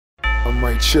I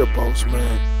might chip outs,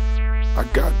 man. I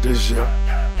got this,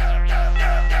 yeah.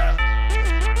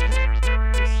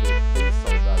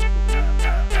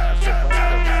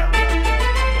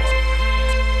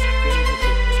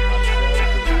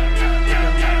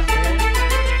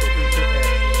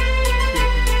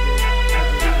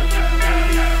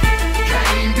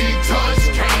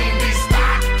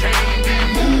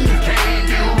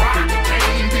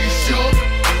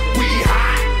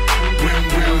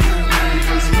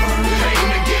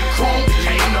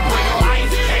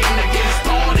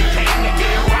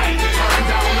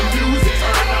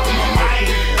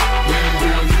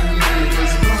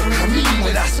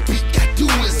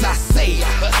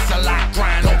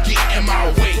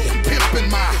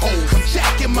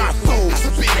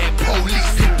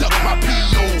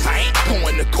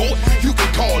 You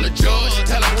can call a judge,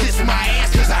 tell him kiss my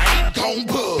ass, cause I ain't gon'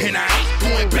 budge. And I ain't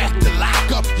going back to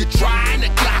lock up. You're trying to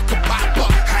Glock a pop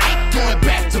up. I ain't going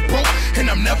back to broke, and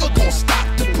I'm never gon' stop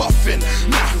the puffin'.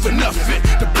 Not for nothing.